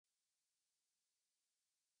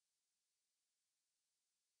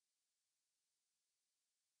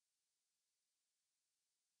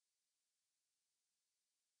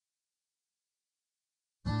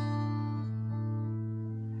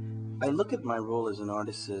I look at my role as an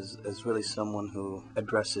artist as really someone who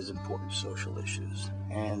addresses important social issues.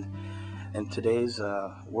 And in today's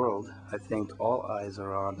world, I think all eyes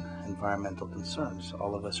are on environmental concerns.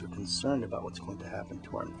 All of us are concerned about what's going to happen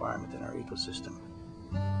to our environment and our ecosystem.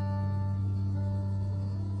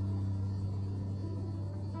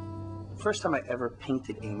 First time I ever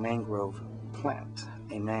painted a mangrove plant,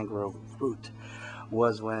 a mangrove root,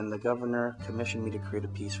 was when the governor commissioned me to create a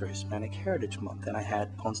piece for Hispanic Heritage Month, and I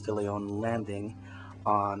had Ponce de Leon landing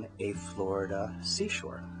on a Florida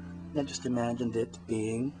seashore. And I just imagined it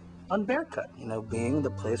being on Bearcut, being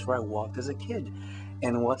the place where I walked as a kid.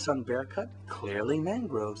 And what's on Bearcut? Clearly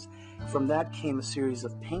mangroves. From that came a series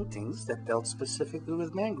of paintings that dealt specifically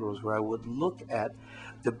with mangroves, where I would look at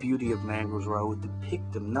the beauty of mangroves, where I would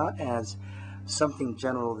depict them not as something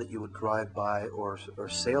general that you would drive by or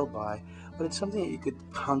sail by, but it's something that you could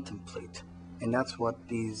contemplate. And that's what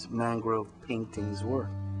these mangrove paintings were.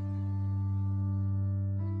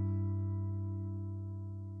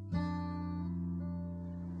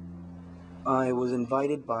 I was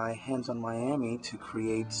invited by Hands on Miami to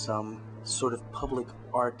create some sort of public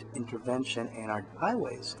art intervention in our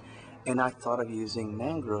highways. And I thought of using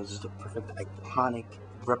mangroves as the perfect iconic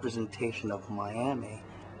representation of Miami,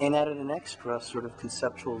 and added an extra sort of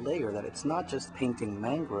conceptual layer that it's not just painting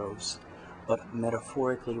mangroves, but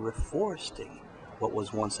metaphorically reforesting what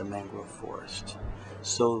was once a mangrove forest.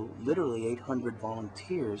 So literally 800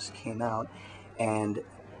 volunteers came out and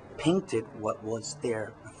painted what was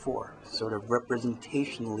there before, sort of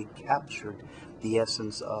representationally captured the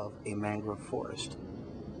essence of a mangrove forest.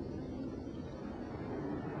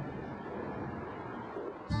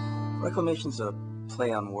 Reclamation's a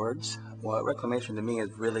play on words. Well, reclamation to me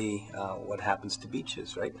is really what happens to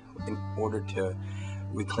beaches, right? In order to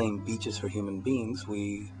reclaim beaches for human beings,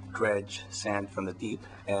 we dredge sand from the deep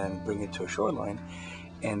and bring it to a shoreline,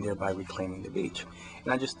 and thereby reclaiming the beach.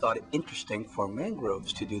 And I just thought it interesting for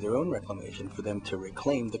mangroves to do their own reclamation, for them to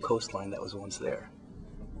reclaim the coastline that was once there.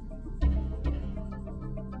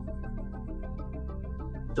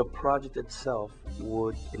 The project itself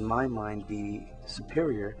would, in my mind, be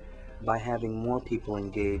superior by having more people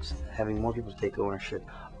engaged, having more people take ownership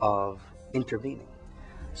of intervening.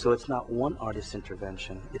 So it's not one artist's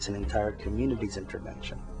intervention, it's an entire community's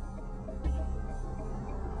intervention.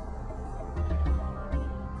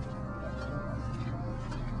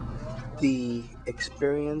 The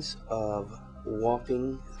experience of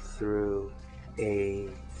walking through a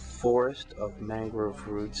forest of mangrove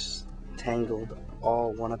roots tangled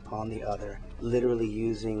all one upon the other, literally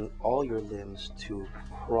using all your limbs to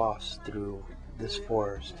cross through this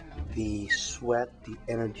forest. The sweat, the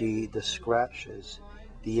energy, the scratches,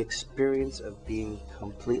 the experience of being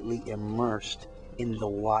completely immersed in the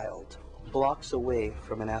wild, blocks away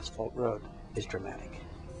from an asphalt road, is dramatic.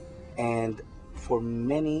 And for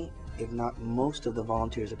many, if not most of the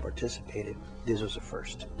volunteers that participated, this was a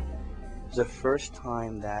first. It was the first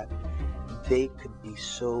time that they could be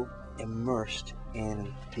so immersed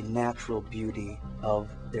in the natural beauty of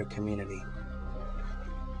their community.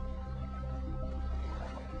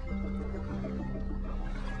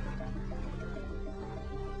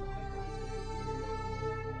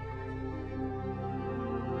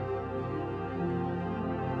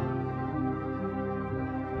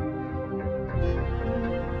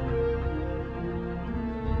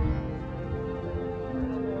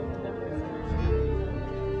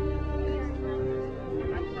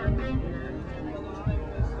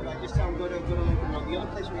 The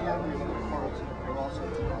other place we have is the corals. They're also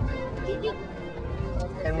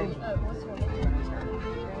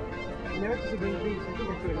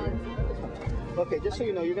okay, just so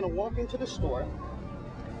you know, you're going to walk into the store.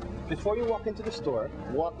 Before you walk into the store,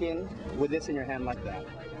 walk in with this in your hand like that.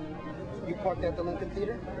 You parked at the Lincoln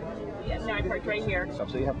Theater? Yes, no, I parked right here. So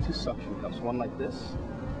you have two suction cups, one like this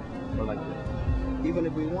or like this. Even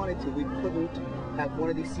if we wanted to, we couldn't have one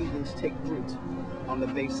of these seedlings take root on the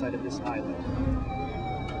base side of this island.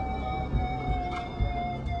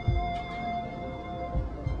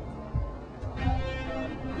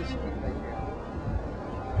 This street right here.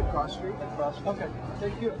 The cross street? Across street. Okay,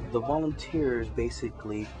 thank you. The volunteers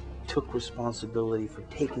basically took responsibility for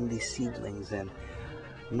taking these seedlings and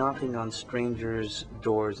knocking on strangers'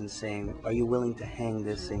 doors and saying, are you willing to hang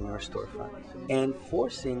this in your storefront? And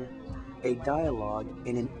forcing a dialogue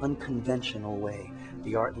in an unconventional way.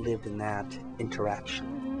 The art lived in that interaction.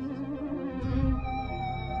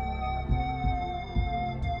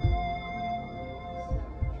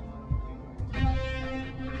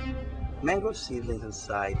 Mangrove seedlings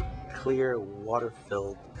inside clear,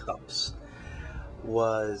 water-filled cups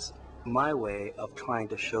was my way of trying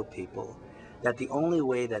to show people that the only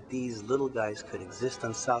way that these little guys could exist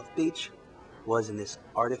on South Beach was in this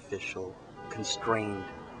artificial, constrained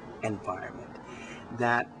environment.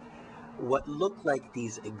 That what looked like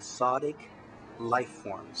these exotic life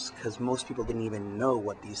forms, because most people didn't even know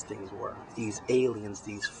what these things were, these aliens,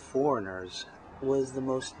 these foreigners, was the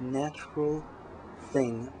most natural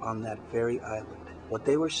thing on that very island. What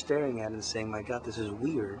they were staring at and saying, my God, this is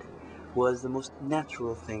weird, was the most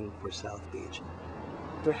natural thing for South Beach.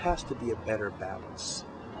 There has to be a better balance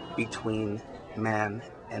between man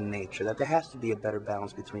and nature, that there has to be a better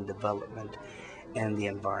balance between development and the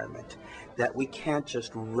environment, that we can't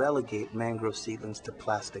just relegate mangrove seedlings to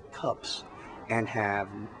plastic cups and have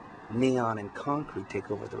neon and concrete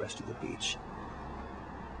take over the rest of the beach.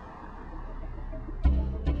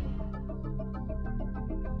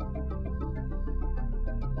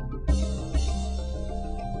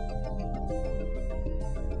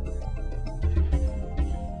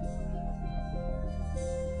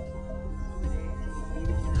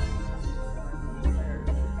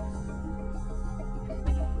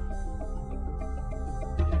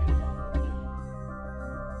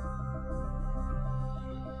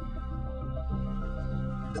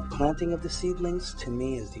 The planting of the seedlings, to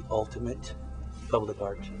me, is the ultimate public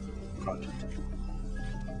art project.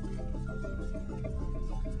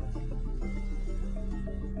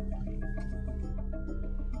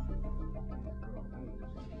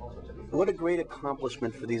 What a great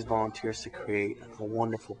accomplishment for these volunteers to create a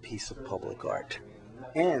wonderful piece of public art.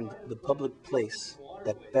 And the public place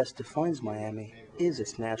that best defines Miami is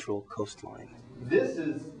its natural coastline. This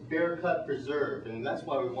is Bear Cut Preserve, and that's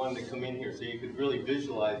why we wanted to come in here, so you could really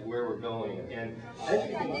visualize where we're going. And as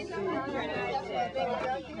you can see,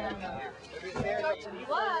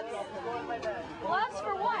 Gloves? Gloves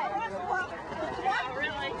for what?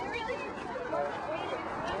 Really?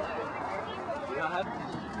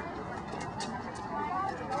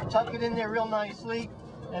 tuck it in there real nicely,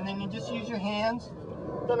 and then you just use your hands.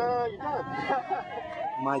 Ta-da, you're done.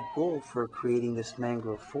 My goal for creating this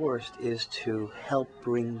mangrove forest is to help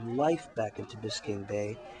bring life back into Biscayne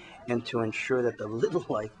Bay and to ensure that the little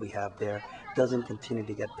life we have there doesn't continue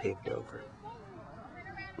to get paved over.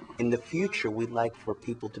 In the future, we'd like for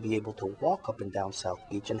people to be able to walk up and down South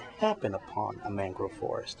Beach and happen upon a mangrove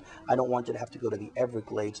forest. I don't want you to have to go to the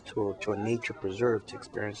Everglades to a nature preserve to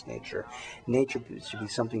experience nature. Nature should be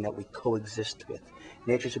something that we coexist with.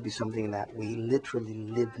 Nature should be something that we literally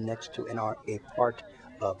live next to and are a part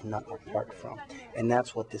of, not apart from. And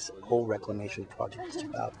that's what this whole reclamation project is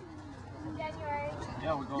about.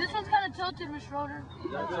 This one's kind of tilted, Miss Schroeder.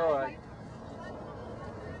 That's all right.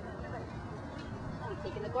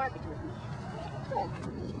 Taking the garbage with me.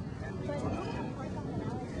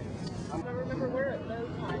 I remember where at those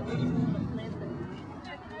times.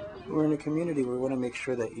 We're in a community where we want to make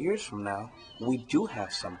sure that years from now, we do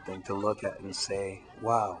have something to look at and say,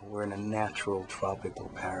 wow, we're in a natural tropical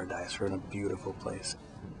paradise. We're in a beautiful place.